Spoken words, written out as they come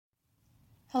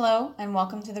Hello, and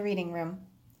welcome to the Reading Room.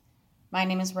 My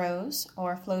name is Rose,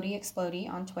 or Floaty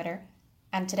Explody on Twitter,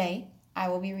 and today I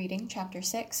will be reading Chapter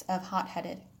 6 of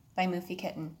Hot-Headed by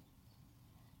MoofyKitten.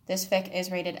 This fic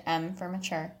is rated M for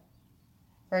mature.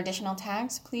 For additional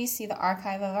tags, please see the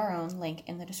Archive of Our Own link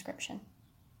in the description.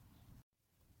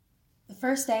 The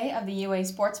first day of the UA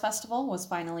Sports Festival was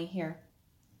finally here.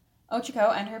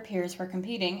 Kacchako and her peers were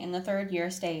competing in the third-year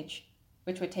stage,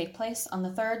 which would take place on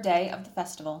the third day of the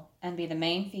festival and be the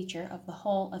main feature of the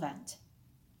whole event.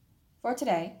 For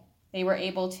today, they were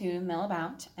able to mill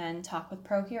about and talk with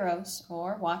pro heroes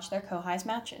or watch their Kohai's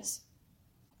matches.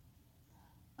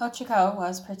 Kacchako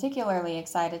was particularly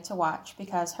excited to watch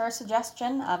because her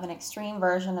suggestion of an extreme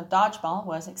version of dodgeball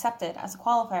was accepted as a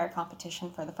qualifier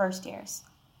competition for the first years.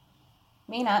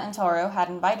 Mina and Toro had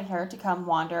invited her to come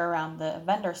wander around the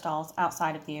vendor stalls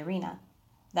outside of the arena,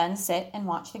 then sit and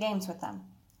watch the games with them.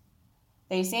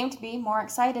 They seemed to be more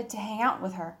excited to hang out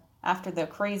with her after the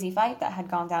crazy fight that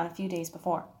had gone down a few days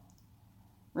before.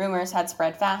 Rumors had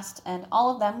spread fast, and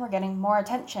all of them were getting more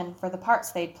attention for the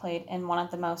parts they'd played in one of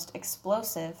the most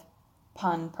explosive,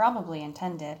 pun probably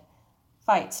intended,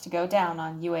 fights to go down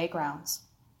on UA grounds.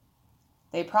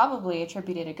 They probably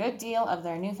attributed a good deal of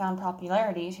their newfound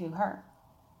popularity to her.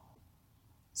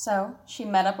 So, she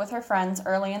met up with her friends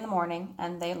early in the morning,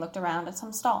 and they looked around at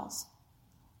some stalls.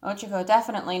 Kacchako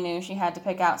definitely knew she had to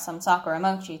pick out some sakura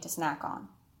mochi to snack on.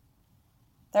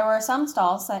 There were some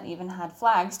stalls that even had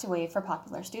flags to wave for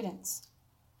popular students.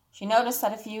 She noticed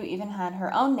that a few even had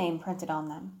her own name printed on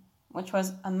them, which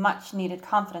was a much-needed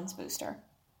confidence booster.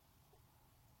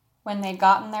 When they'd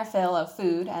gotten their fill of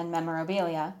food and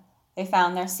memorabilia, they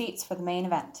found their seats for the main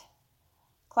event.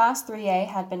 Class 3A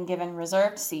had been given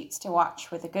reserved seats to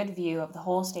watch with a good view of the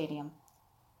whole stadium.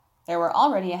 There were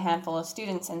already a handful of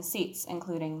students in seats,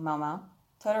 including Momo,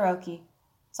 Todoroki,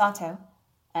 Sato,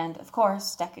 and, of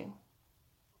course, Deku.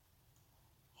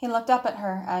 He looked up at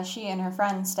her as she and her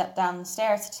friends stepped down the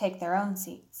stairs to take their own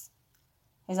seats.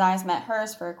 His eyes met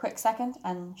hers for a quick second,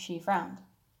 and she frowned.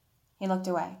 He looked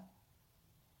away.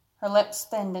 Her lips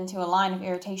thinned into a line of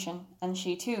irritation, and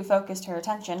she too focused her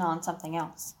attention on something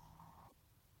else.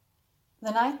 The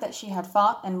night that she had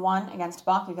fought and won against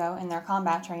Bakugo in their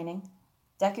combat training,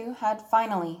 Deku had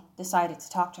finally decided to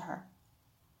talk to her.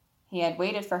 He had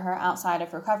waited for her outside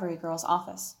of Recovery Girl's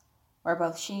office, where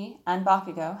both she and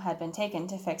Bakugo had been taken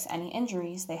to fix any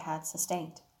injuries they had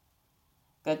sustained.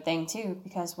 Good thing, too,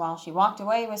 because while she walked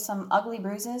away with some ugly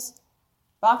bruises,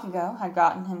 Bakugo had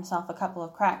gotten himself a couple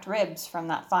of cracked ribs from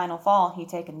that final fall he'd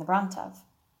taken the brunt of.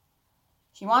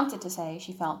 She wanted to say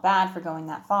she felt bad for going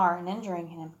that far and injuring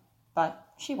him, but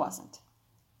she wasn't.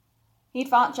 He'd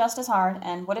fought just as hard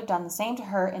and would have done the same to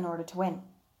her in order to win.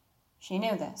 She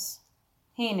knew this.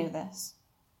 He knew this.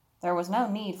 There was no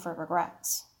need for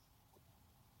regrets.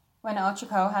 When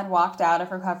Kacchako had walked out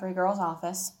of Recovery Girl's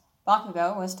office,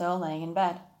 Bakugo was still laying in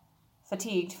bed,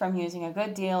 fatigued from using a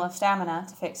good deal of stamina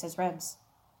to fix his ribs.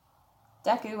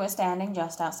 Deku was standing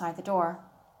just outside the door,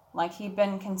 like he'd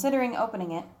been considering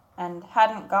opening it and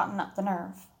hadn't gotten up the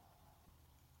nerve.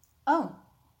 "Oh,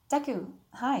 Deku,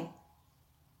 hi,"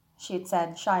 she'd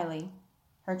said shyly,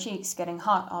 her cheeks getting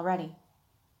hot already.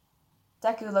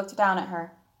 Deku looked down at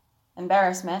her,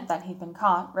 embarrassment that he'd been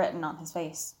caught written on his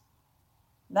face.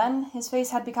 Then his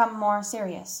face had become more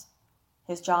serious,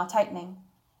 his jaw tightening,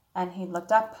 and he'd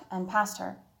looked up and past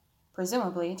her,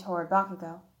 presumably toward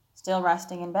Bakugo, still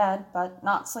resting in bed but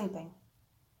not sleeping.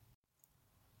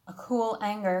 A cool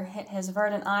anger hit his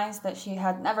verdant eyes that she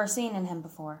had never seen in him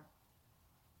before.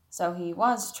 So he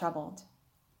was troubled.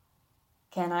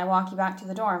 "Can I walk you back to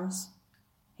the dorms?"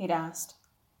 he'd asked,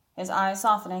 his eyes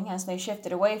softening as they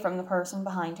shifted away from the person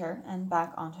behind her and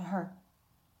back onto her.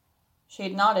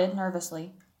 She'd nodded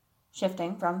nervously,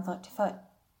 shifting from foot to foot.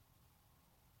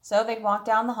 So they'd walk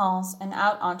down the halls and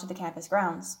out onto the campus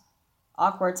grounds,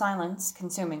 awkward silence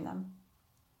consuming them.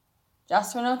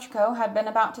 Just when Kacchako had been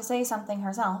about to say something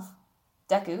herself,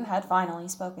 Deku had finally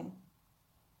spoken.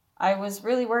 "I was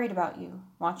really worried about you,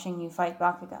 watching you fight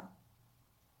Bakugo."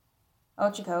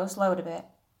 Kacchako slowed a bit,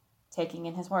 taking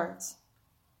in his words.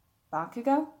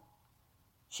 "Bakugo?"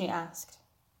 she asked.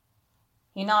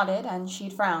 He nodded, and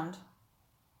she'd frowned.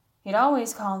 He'd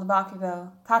always called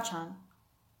Bakugo Kachan.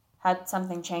 Had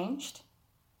something changed?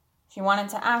 She wanted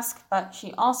to ask, but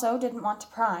she also didn't want to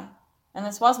pry, and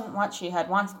this wasn't what she had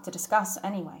wanted to discuss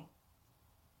anyway.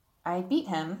 "I beat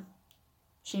him,"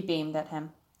 she beamed at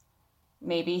him.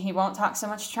 "Maybe he won't talk so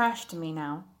much trash to me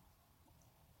now."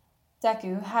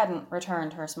 Deku hadn't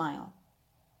returned her smile.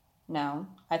 "No,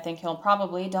 I think he'll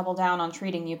probably double down on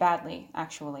treating you badly,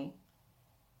 actually.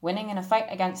 Winning in a fight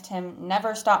against him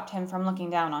never stopped him from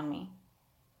looking down on me.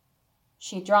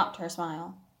 She dropped her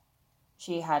smile.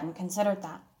 She hadn't considered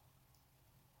that.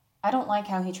 I don't like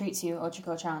how he treats you,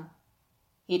 Ochiko-chan.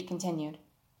 He'd continued.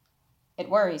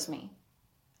 It worries me.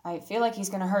 I feel like he's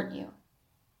going to hurt you.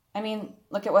 I mean,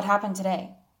 look at what happened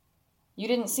today. You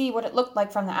didn't see what it looked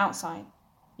like from the outside.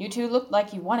 You two looked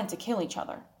like you wanted to kill each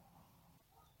other.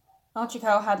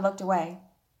 Ochiko had looked away,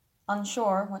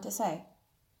 unsure what to say.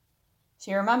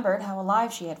 She remembered how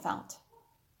alive she had felt,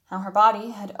 how her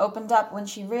body had opened up when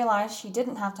she realized she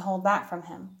didn't have to hold back from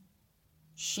him.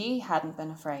 She hadn't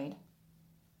been afraid.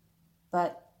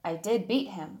 But I did beat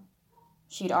him,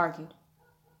 she'd argued.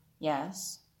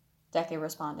 Yes, Deku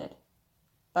responded,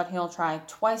 but he'll try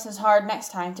twice as hard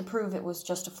next time to prove it was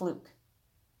just a fluke.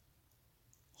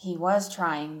 He was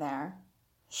trying there,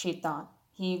 she'd thought.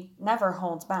 He never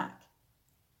holds back.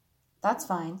 That's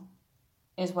fine,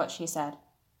 is what she said.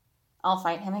 I'll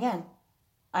fight him again.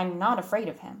 I'm not afraid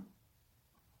of him.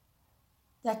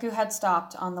 Deku had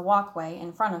stopped on the walkway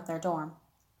in front of their dorm.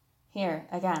 Here,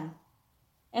 again.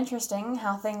 Interesting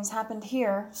how things happened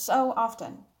here so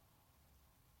often.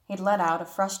 He'd let out a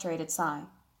frustrated sigh.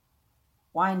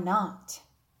 Why not?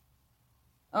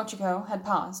 Ochiko had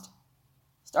paused,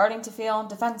 starting to feel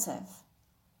defensive.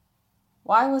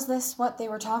 Why was this what they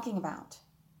were talking about?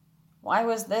 Why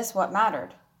was this what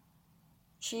mattered?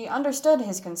 She understood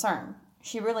his concern.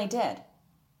 She really did.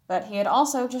 But he had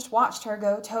also just watched her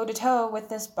go toe-to-toe with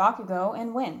this Bakugo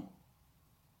and win.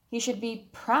 He should be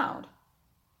proud.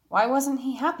 Why wasn't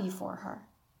he happy for her?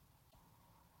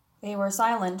 They were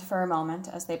silent for a moment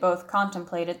as they both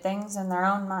contemplated things in their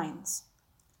own minds.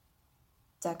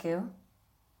 Deku,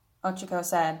 Ochiko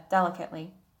said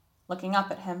delicately, looking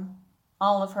up at him,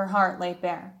 all of her heart laid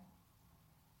bare.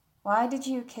 Why did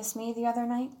you kiss me the other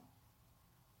night?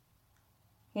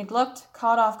 He'd looked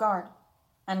caught off guard,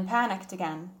 and panicked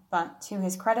again, but to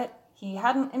his credit, he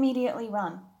hadn't immediately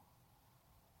run.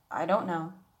 I don't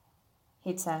know,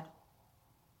 he'd said.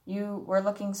 You were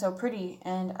looking so pretty,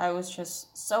 and I was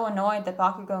just so annoyed that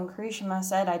Bakugo and Kirishima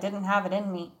said I didn't have it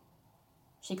in me.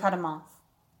 She cut him off.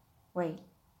 Wait,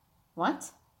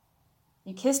 what?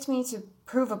 You kissed me to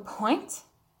prove a point?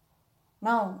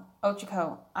 No,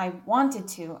 Ochiko, I wanted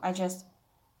to,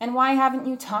 And why haven't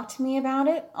you talked to me about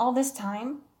it all this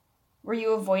time? Were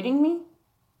you avoiding me?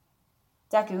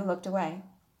 Deku looked away.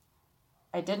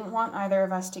 I didn't want either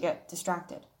of us to get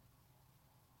distracted.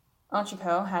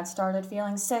 Ochiko had started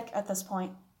feeling sick at this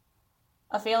point,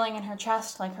 a feeling in her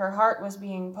chest like her heart was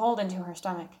being pulled into her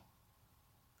stomach.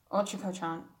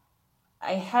 Ochiko-chan,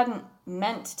 I hadn't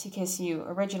meant to kiss you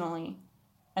originally,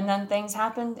 and then things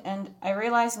happened, and I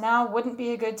realized now wouldn't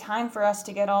be a good time for us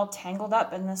to get all tangled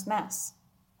up in this mess.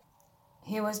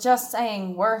 He was just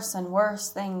saying worse and worse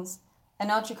things, and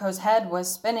Ochiko's head was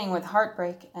spinning with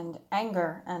heartbreak and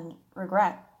anger and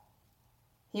regret.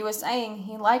 He was saying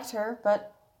he liked her,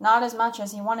 but not as much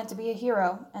as he wanted to be a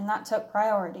hero, and that took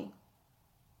priority.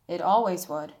 It always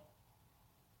would.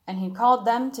 And he called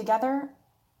them together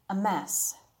a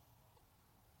mess.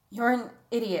 You're an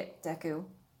idiot, Deku.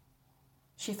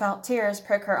 She felt tears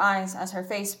prick her eyes as her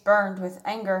face burned with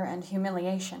anger and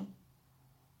humiliation.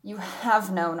 You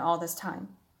have known all this time,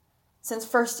 since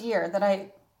first year,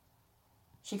 that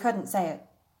She couldn't say it.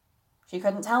 She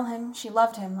couldn't tell him she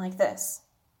loved him like this.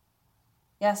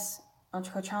 Yes,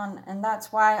 Ochiko-chan, and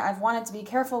that's why I've wanted to be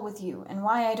careful with you, and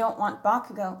why I don't want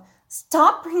Bakugo.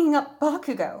 Stop bringing up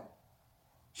Bakugo!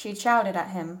 She shouted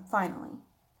at him, finally.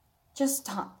 Just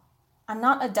stop. I'm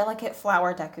not a delicate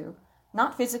flower, Deku,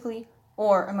 not physically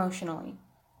or emotionally.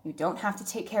 You don't have to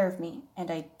take care of me,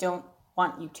 and I don't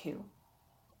want you to.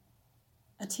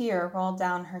 A tear rolled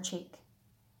down her cheek.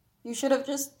 You should have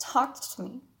just talked to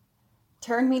me.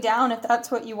 Turned me down if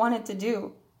that's what you wanted to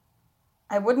do.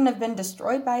 I wouldn't have been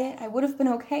destroyed by it. I would have been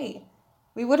okay.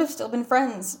 We would have still been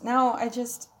friends. Now I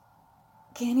just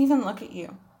can't even look at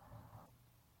you.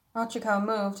 Ochiko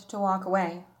moved to walk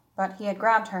away, but he had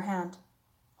grabbed her hand,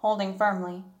 holding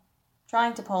firmly,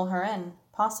 trying to pull her in,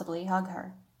 possibly hug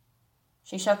her.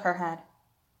 She shook her head.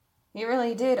 He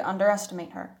really did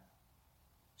underestimate her.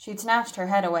 She'd snatched her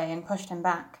head away and pushed him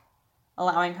back,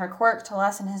 allowing her quirk to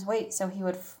lessen his weight so he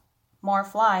would more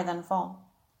fly than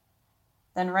fall,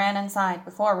 then ran inside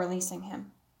before releasing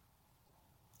him.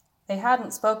 They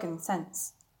hadn't spoken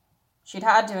since. She'd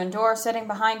had to endure sitting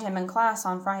behind him in class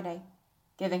on Friday,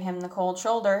 giving him the cold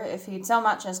shoulder if he'd so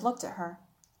much as looked at her.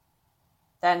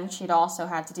 Then she'd also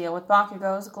had to deal with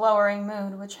Bakugo's glowering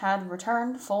mood, which had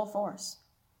returned full force.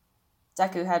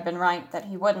 Deku had been right that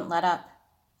he wouldn't let up,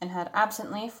 and had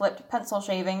absently flipped pencil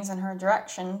shavings in her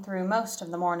direction through most of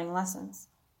the morning lessons.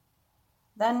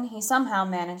 Then he somehow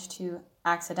managed to,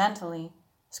 accidentally,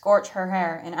 scorch her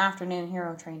hair in afternoon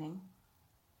hero training,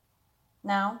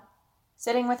 Now,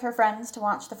 sitting with her friends to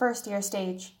watch the first-year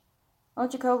stage,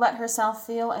 Kacchako let herself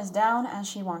feel as down as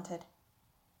she wanted.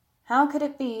 How could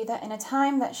it be that in a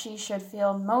time that she should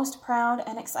feel most proud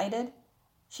and excited,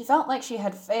 she felt like she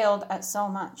had failed at so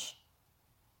much?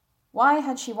 Why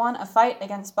had she won a fight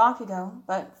against Bakugo,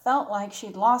 but felt like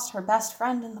she'd lost her best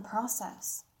friend in the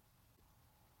process?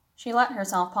 She let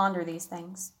herself ponder these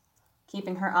things,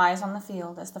 keeping her eyes on the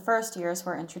field as the first years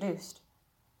were introduced.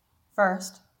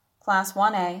 First, Class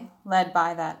 1A, led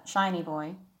by that shiny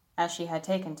boy, as she had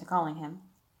taken to calling him,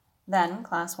 then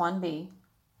Class 1B,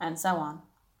 and so on.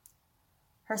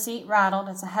 Her seat rattled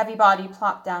as a heavy body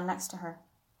plopped down next to her.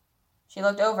 She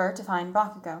looked over to find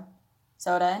Bakugo,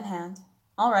 soda in hand,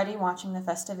 already watching the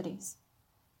festivities.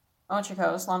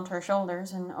 Kacchako slumped her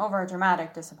shoulders in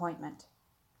over-dramatic disappointment.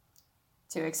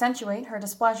 To accentuate her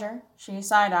displeasure, she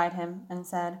side-eyed him and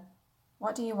said,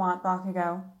 "What do you want,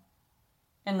 Bakugo?"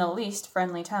 in the least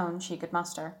friendly tone she could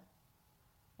muster.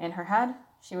 In her head,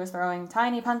 she was throwing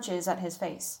tiny punches at his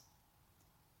face.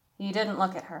 He didn't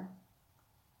look at her.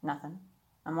 "Nothing.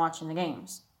 I'm watching the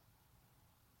games."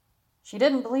 She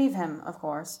didn't believe him, of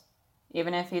course.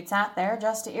 Even if he'd sat there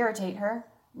just to irritate her,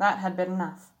 that had been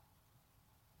enough.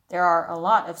 "There are a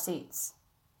lot of seats,"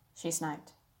 she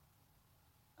sniped.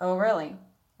 "Oh, really?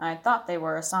 I thought they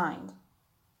were assigned,"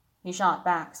 he shot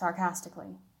back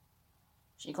sarcastically.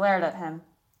 She glared at him.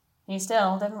 He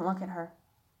still didn't look at her.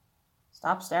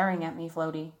 "Stop staring at me,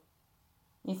 Floaty,"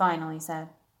 he finally said,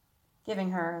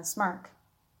 giving her a smirk.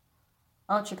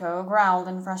 Kacchako growled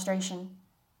in frustration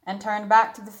and turned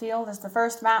back to the field as the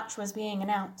first match was being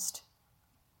announced.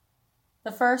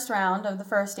 The first round of the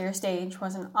first-year stage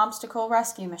was an obstacle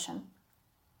rescue mission.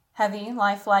 Heavy,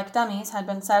 lifelike dummies had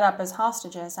been set up as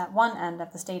hostages at one end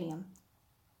of the stadium.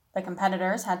 The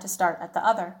competitors had to start at the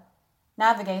other,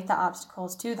 navigate the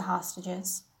obstacles to the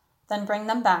hostages, then bring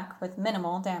them back with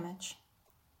minimal damage.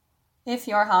 If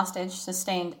your hostage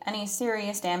sustained any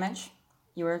serious damage,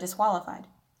 you were disqualified.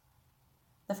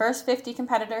 The first 50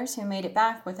 competitors who made it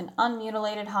back with an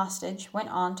unmutilated hostage went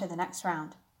on to the next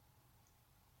round.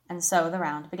 And so the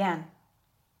round began.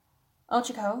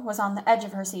 Kacchako was on the edge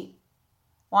of her seat,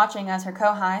 watching as her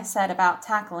kohai set about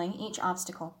tackling each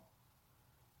obstacle.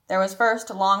 There was first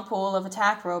a long pool of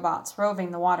attack robots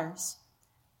roving the waters,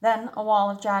 then a wall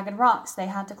of jagged rocks they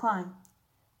had to climb,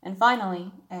 and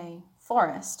finally a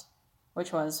forest,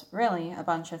 which was really a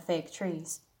bunch of fake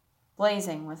trees,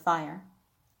 blazing with fire.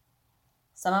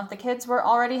 Some of the kids were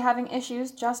already having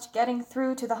issues just getting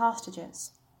through to the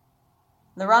hostages.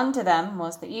 The run to them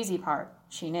was the easy part,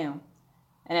 she knew,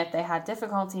 and if they had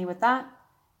difficulty with that,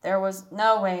 there was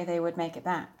no way they would make it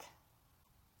back.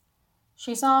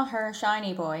 She saw her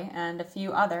shiny boy and a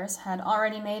few others had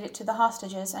already made it to the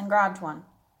hostages and grabbed one.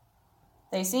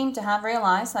 They seemed to have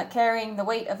realized that carrying the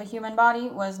weight of a human body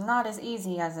was not as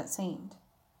easy as it seemed.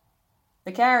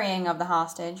 The carrying of the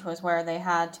hostage was where they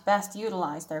had to best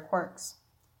utilize their quirks.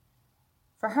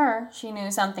 For her, she knew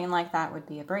something like that would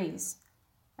be a breeze,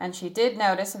 and she did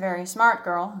notice a very smart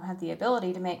girl who had the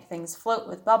ability to make things float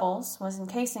with bubbles was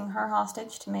encasing her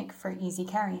hostage to make for easy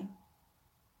carrying.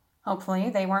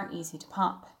 Hopefully, they weren't easy to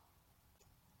pop.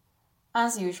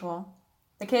 As usual,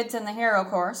 the kids in the hero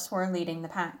course were leading the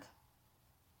pack.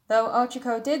 Though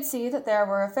Kacchako did see that there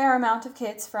were a fair amount of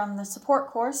kids from the support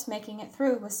course making it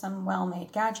through with some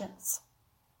well-made gadgets.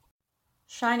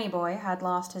 Shiny Boy had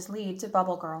lost his lead to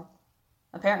Bubble Girl.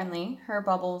 Apparently, her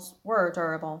bubbles were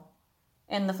durable,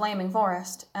 in the flaming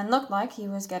forest, and looked like he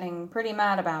was getting pretty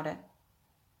mad about it.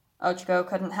 Kacchako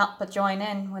couldn't help but join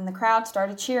in when the crowd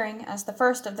started cheering as the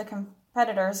first of the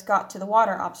competitors got to the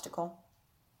water obstacle.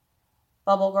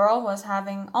 Bubble Girl was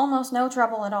having almost no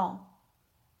trouble at all,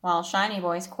 while Shiny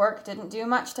Boy's quirk didn't do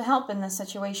much to help in this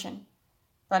situation,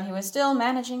 but he was still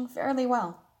managing fairly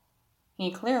well.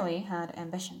 He clearly had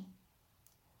ambition.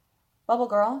 Bubble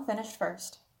Girl finished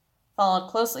first, followed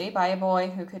closely by a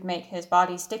boy who could make his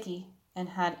body sticky and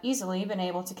had easily been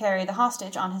able to carry the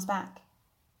hostage on his back.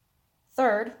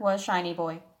 Third was Shiny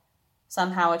Boy,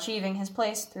 somehow achieving his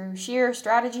place through sheer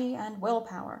strategy and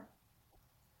willpower.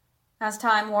 As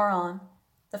time wore on,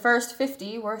 the first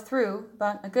 50 were through,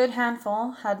 but a good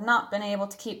handful had not been able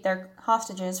to keep their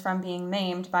hostages from being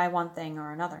maimed by one thing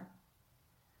or another.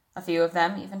 A few of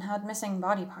them even had missing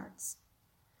body parts.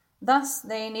 Thus,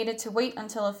 they needed to wait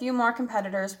until a few more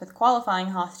competitors with qualifying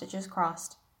hostages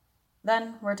crossed.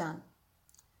 Then we're done.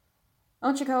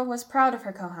 Kacchako was proud of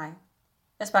her kohai,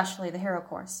 especially the hero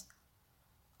course.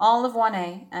 All of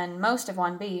 1A and most of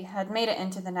 1B had made it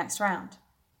into the next round.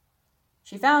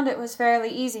 She found it was fairly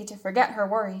easy to forget her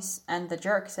worries and the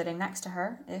jerk sitting next to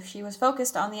her if she was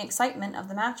focused on the excitement of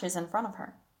the matches in front of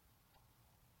her.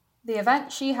 The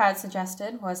event she had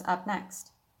suggested was up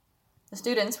next. The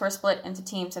students were split into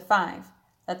teams of 5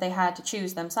 that they had to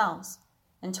choose themselves,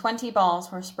 and 20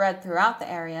 balls were spread throughout the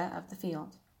area of the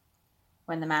field.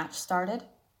 When the match started,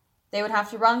 they would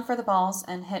have to run for the balls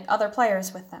and hit other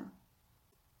players with them.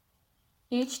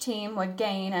 Each team would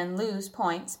gain and lose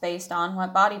points based on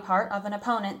what body part of an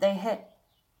opponent they hit,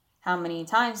 how many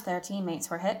times their teammates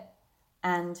were hit,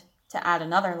 and, to add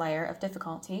another layer of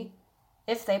difficulty,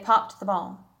 if they popped the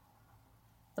ball.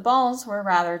 The balls were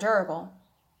rather durable,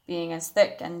 being as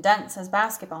thick and dense as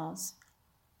basketballs.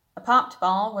 A popped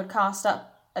ball would cost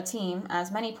up a team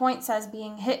as many points as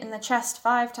being hit in the chest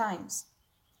 5 times.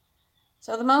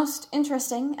 So the most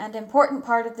interesting and important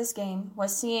part of this game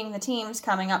was seeing the teams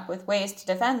coming up with ways to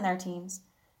defend their teams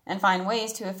and find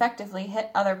ways to effectively hit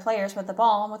other players with the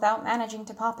ball without managing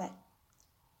to pop it.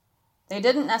 They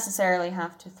didn't necessarily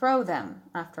have to throw them,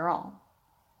 after all.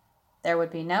 There would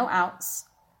be no outs,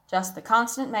 just the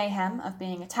constant mayhem of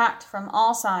being attacked from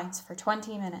all sides for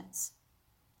 20 minutes.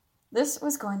 This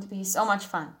was going to be so much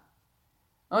fun.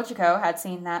 Kacchako had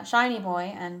seen that Shiny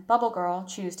Boy and Bubble Girl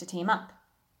choose to team up,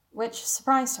 which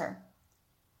surprised her.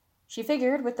 She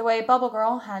figured with the way Bubble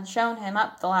Girl had shown him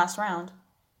up the last round,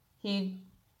 he'd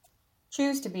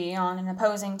choose to be on an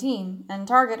opposing team and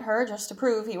target her just to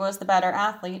prove he was the better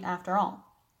athlete after all.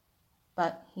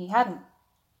 But he hadn't.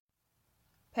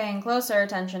 Paying closer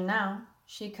attention now,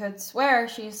 she could swear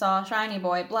she saw Shiny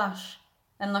Boy blush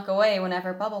and look away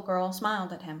whenever Bubble Girl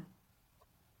smiled at him.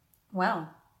 Well,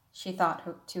 she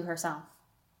thought to herself,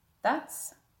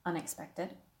 that's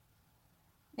unexpected.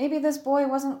 Maybe this boy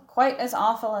wasn't quite as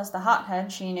awful as the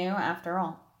hothead she knew after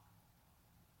all.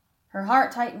 Her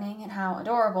heart tightening at how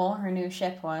adorable her new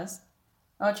ship was,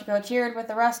 Kacchako cheered with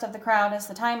the rest of the crowd as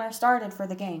the timer started for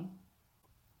the game.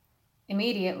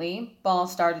 Immediately,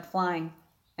 balls started flying,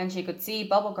 and she could see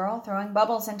Bubble Girl throwing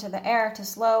bubbles into the air to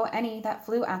slow any that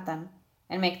flew at them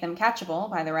and make them catchable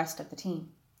by the rest of the team.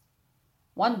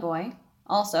 One boy,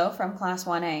 also from Class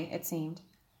 1A, it seemed,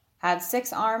 had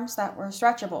 6 arms that were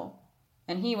stretchable,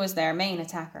 and he was their main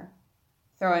attacker,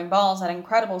 throwing balls at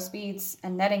incredible speeds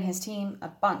and netting his team a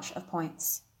bunch of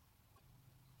points.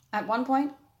 At one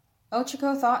point,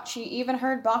 Kacchako thought she even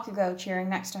heard Bakugo cheering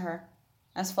next to her,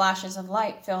 as flashes of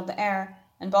light filled the air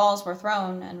and balls were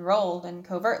thrown and rolled and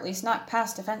covertly snuck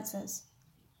past defenses.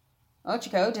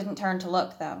 Kacchako didn't turn to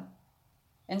look, though.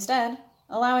 Instead,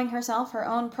 allowing herself her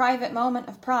own private moment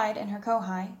of pride in her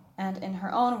kohai and in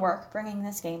her own work bringing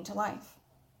this game to life.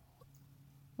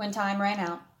 When time ran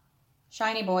out,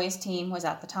 Shiny Boy's team was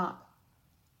at the top.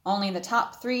 Only the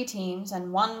top 3 teams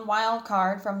and 1 wild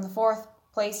card from the 4th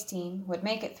place team would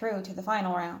make it through to the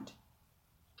final round.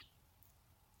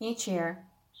 Each year,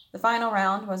 the final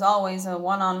round was always a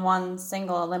 1-on-1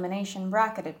 single elimination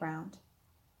bracketed round.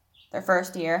 Their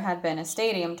first year had been a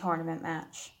stadium tournament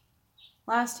match.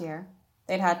 Last year,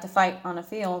 they'd had to fight on a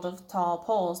field of tall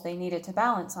poles they needed to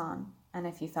balance on, and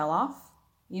if you fell off,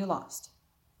 you lost.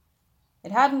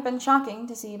 It hadn't been shocking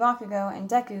to see Bakugo and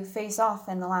Deku face off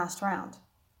in the last round.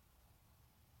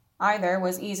 Either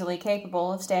was easily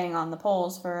capable of staying on the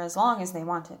poles for as long as they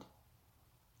wanted.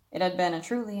 It had been a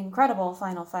truly incredible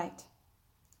final fight.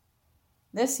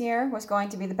 This year was going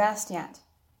to be the best yet,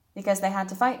 because they had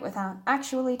to fight without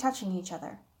actually touching each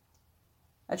other.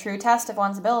 A true test of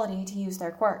one's ability to use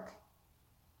their quirk.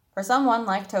 For someone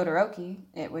like Todoroki,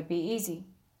 it would be easy.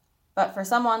 But for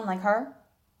someone like her,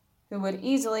 who would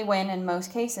easily win in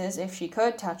most cases if she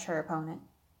could touch her opponent,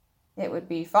 it would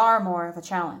be far more of a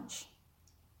challenge.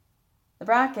 The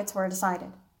brackets were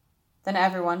decided. Then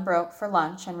everyone broke for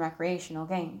lunch and recreational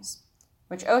games,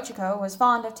 which Kacchako was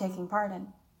fond of taking part in.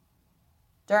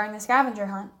 During the scavenger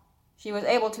hunt, she was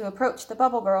able to approach the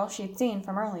Bubble Girl she'd seen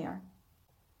from earlier.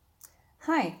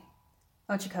 "Hi,"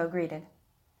 Kacchako greeted.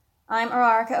 "I'm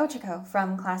Araraka Kacchako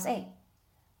from Class 8.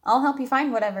 I'll help you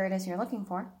find whatever it is you're looking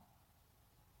for."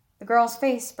 The girl's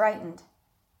face brightened.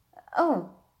 "Oh,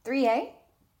 3A?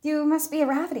 You must be a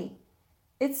Rafferty.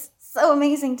 It's so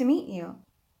amazing to meet you.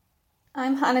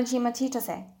 I'm Hanajima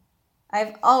Chitose.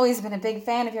 I've always been a big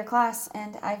fan of your class,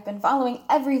 and I've been following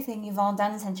everything you've all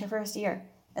done since your first year,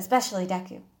 especially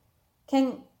Deku.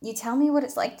 Can you tell me what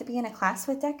it's like to be in a class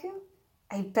with Deku?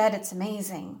 I bet it's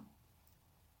amazing."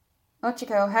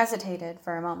 Kacchako hesitated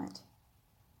for a moment.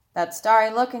 That starry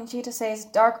look in Chitose's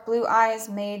dark blue eyes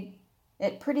made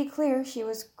it pretty clear she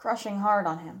was crushing hard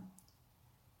on him.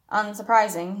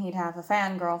 Unsurprising he'd have a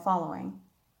fangirl following.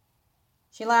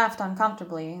 She laughed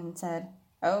uncomfortably and said,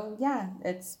 "Oh, yeah,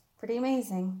 it's pretty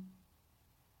amazing."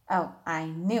 "Oh, I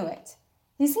knew it.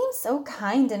 He seems so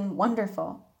kind and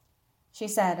wonderful," she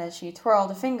said as she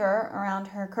twirled a finger around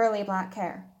her curly black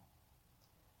hair.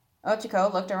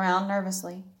 Ochiko looked around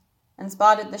nervously and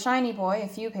spotted the shiny boy a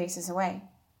few paces away,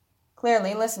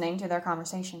 clearly listening to their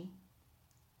conversation.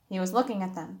 He was looking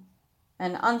at them,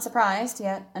 an unsurprised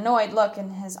yet annoyed look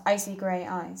in his icy gray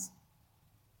eyes.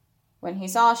 When he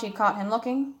saw she'd caught him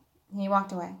looking, he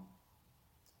walked away.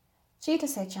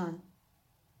 "Chitase-chan,"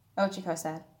 Ochiko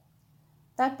said.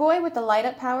 "That boy with the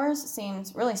light-up powers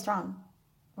seems really strong.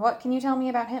 What can you tell me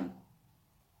about him?"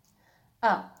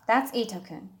 "Oh, that's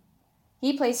Ito-kun.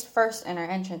 He placed first in our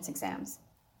entrance exams.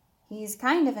 He's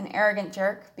kind of an arrogant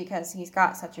jerk because he's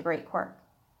got such a great quirk.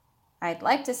 I'd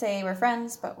like to say we're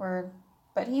friends,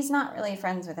 but he's not really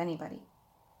friends with anybody."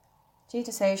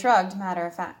 Chitase shrugged matter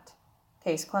of fact.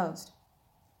 Case closed.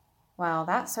 Well,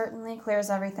 that certainly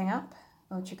clears everything up,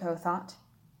 Ochiko thought.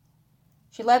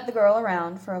 She led the girl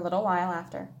around for a little while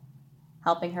after,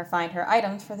 helping her find her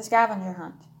items for the scavenger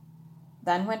hunt,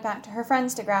 then went back to her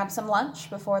friends to grab some lunch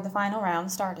before the final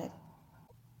round started.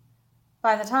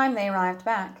 By the time they arrived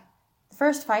back, the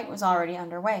first fight was already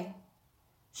underway,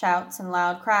 shouts and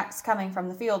loud cracks coming from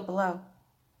the field below.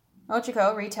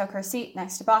 Ochiko retook her seat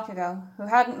next to Bakugo, who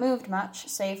hadn't moved much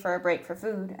save for a break for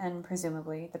food and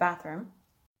presumably the bathroom.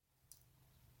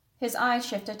 His eyes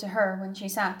shifted to her when she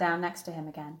sat down next to him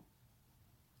again.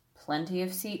 "Plenty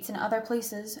of seats in other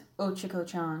places,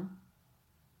 Ochiko-chan."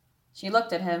 She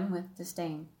looked at him with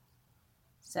disdain.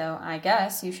 "So I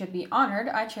guess you should be honored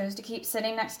I chose to keep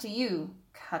sitting next to you,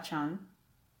 Kachan,"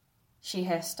 she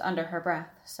hissed under her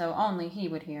breath, so only he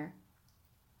would hear.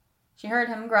 She heard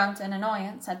him grunt in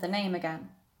annoyance at the name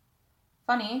again.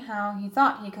 Funny how he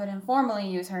thought he could informally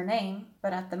use her name,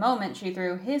 but at the moment she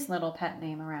threw his little pet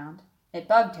name around, it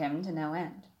bugged him to no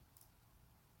end.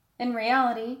 In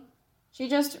reality, she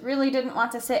just really didn't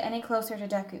want to sit any closer to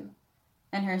Deku,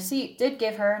 and her seat did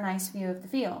give her a nice view of the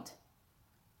field.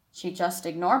 She'd just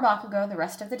ignore Bakugo the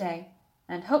rest of the day,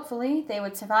 and hopefully they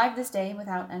would survive this day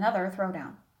without another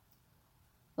throwdown.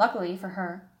 Luckily for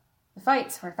her, the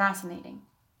fights were fascinating.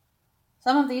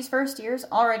 Some of these first years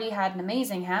already had an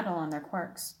amazing handle on their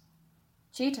quirks.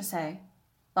 Chitase,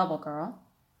 Bubble Girl,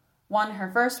 won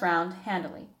her first round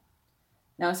handily.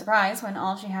 No surprise when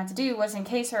all she had to do was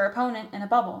encase her opponent in a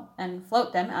bubble and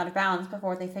float them out of bounds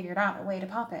before they figured out a way to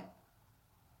pop it.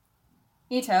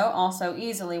 Ito also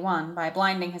easily won by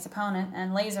blinding his opponent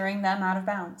and lasering them out of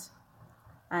bounds.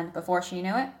 And before she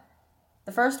knew it,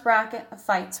 the first bracket of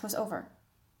fights was over.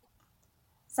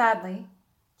 Sadly,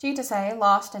 Chitase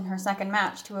lost in her second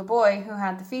match to a boy who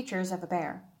had the features of a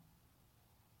bear.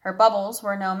 Her bubbles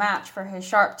were no match for his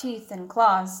sharp teeth and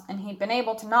claws, and he'd been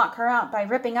able to knock her out by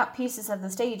ripping up pieces of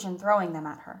the stage and throwing them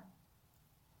at her.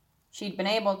 She'd been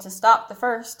able to stop the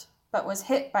first, but was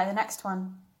hit by the next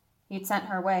one he'd sent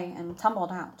her way and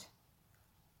tumbled out.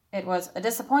 It was a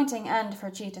disappointing end for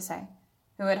Chitase,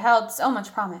 who had held so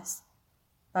much promise,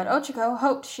 but Ochiko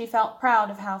hoped she felt proud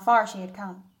of how far she had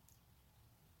come.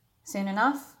 Soon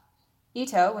enough,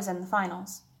 Ito was in the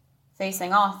finals,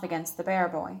 facing off against the bear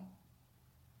boy.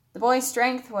 The boy's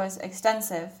strength was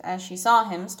extensive as she saw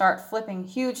him start flipping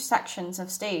huge sections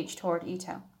of stage toward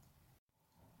Ito.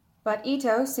 But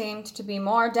Ito seemed to be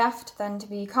more deft than to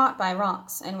be caught by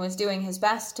rocks and was doing his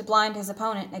best to blind his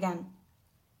opponent again,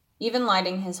 even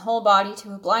lighting his whole body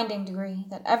to a blinding degree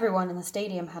that everyone in the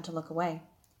stadium had to look away.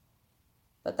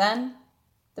 But then,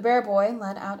 the bear boy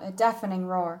let out a deafening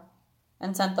roar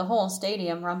and sent the whole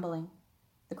stadium rumbling,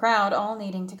 the crowd all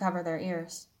needing to cover their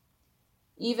ears.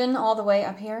 Even all the way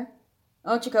up here,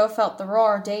 Ochiko felt the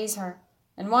roar daze her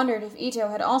and wondered if Ito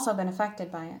had also been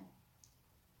affected by it.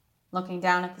 Looking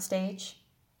down at the stage,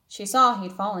 she saw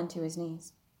he'd fallen to his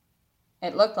knees.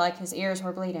 It looked like his ears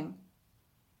were bleeding.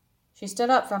 She stood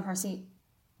up from her seat,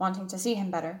 wanting to see him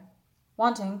better,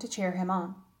 wanting to cheer him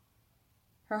on.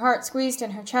 Her heart squeezed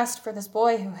in her chest for this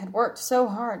boy who had worked so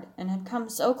hard and had come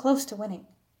so close to winning.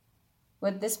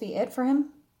 Would this be it for him?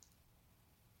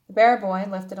 The bear boy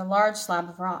lifted a large slab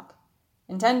of rock,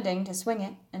 intending to swing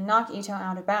it and knock Ito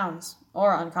out of bounds,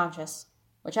 or unconscious,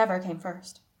 whichever came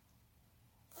first.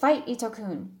 "Fight,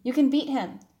 Ito-kun! You can beat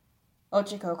him!"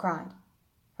 Ochiko cried,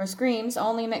 her screams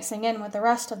only mixing in with the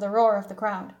rest of the roar of the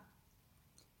crowd.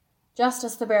 Just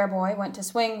as the bear boy went to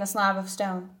swing the slab of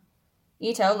stone,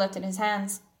 Ito lifted his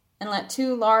hands and let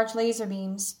two large laser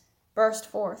beams burst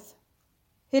forth,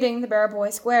 hitting the bear boy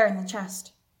square in the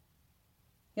chest.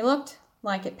 He looked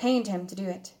like it pained him to do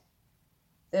it.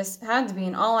 This had to be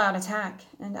an all-out attack,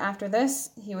 and after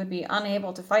this he would be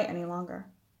unable to fight any longer.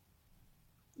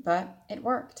 But it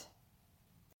worked.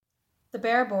 The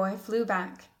bear boy flew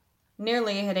back,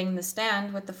 nearly hitting the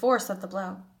stand with the force of the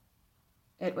blow.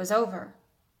 It was over.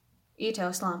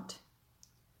 Ito slumped.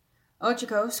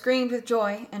 Ochiko screamed with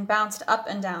joy and bounced up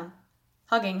and down,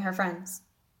 hugging her friends.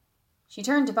 She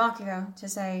turned to Bakugo to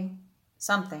say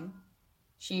something.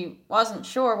 She wasn't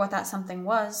sure what that something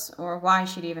was, or why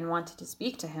she'd even wanted to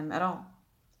speak to him at all.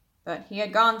 But he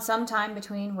had gone some time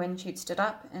between when she'd stood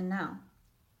up and now.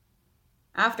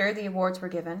 After the awards were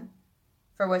given,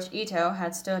 for which Ito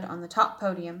had stood on the top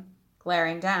podium,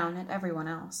 glaring down at everyone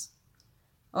else,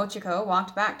 Kacchako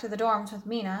walked back to the dorms with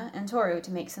Mina and Toru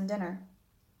to make some dinner.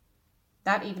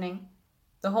 That evening,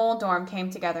 the whole dorm came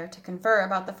together to confer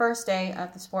about the first day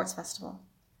of the sports festival.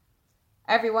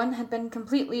 Everyone had been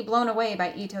completely blown away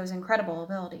by Ito's incredible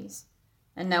abilities,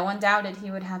 and no one doubted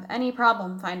he would have any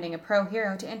problem finding a pro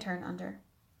hero to intern under.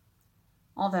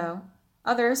 Although,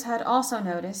 others had also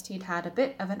noticed he'd had a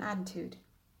bit of an attitude.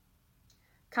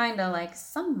 "Kinda like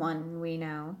someone we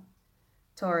know,"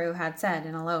 Toru had said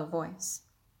in a low voice.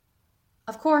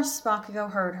 Of course,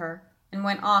 Bakugo heard her and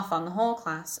went off on the whole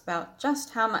class about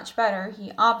just how much better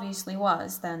he obviously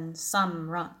was than some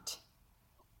runt.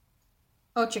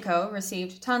 Kacchako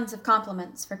received tons of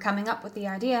compliments for coming up with the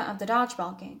idea of the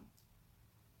dodgeball game.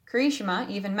 Kirishima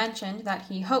even mentioned that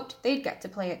he hoped they'd get to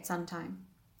play it sometime.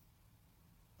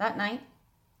 That night,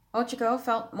 Kacchako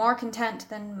felt more content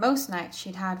than most nights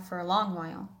she'd had for a long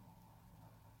while.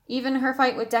 Even her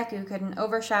fight with Deku couldn't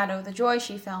overshadow the joy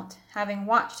she felt having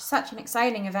watched such an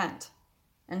exciting event,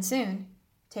 and soon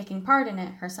taking part in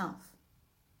it herself.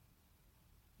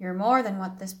 "You're more than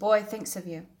what this boy thinks of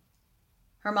you."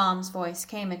 Her mom's voice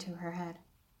came into her head.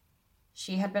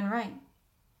 She had been right.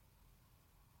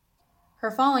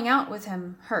 Her falling out with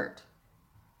him hurt.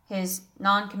 His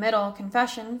non-committal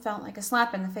confession felt like a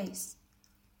slap in the face.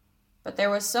 But there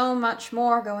was so much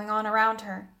more going on around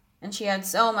her, and she had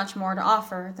so much more to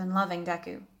offer than loving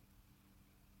Deku.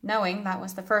 Knowing that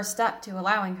was the first step to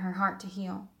allowing her heart to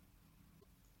heal.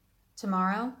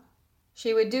 Tomorrow,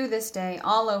 she would do this day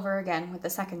all over again with the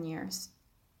second years.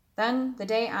 Then the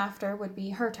day after would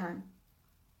be her turn.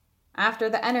 After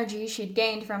the energy she'd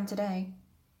gained from today,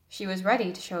 she was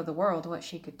ready to show the world what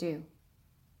she could do.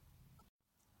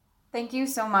 Thank you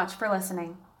so much for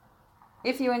listening.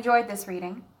 If you enjoyed this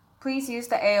reading, please use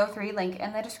the AO3 link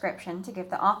in the description to give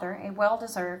the author a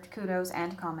well-deserved kudos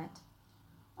and comment.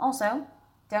 Also,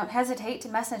 don't hesitate to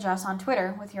message us on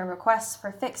Twitter with your requests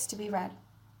for fics to be read.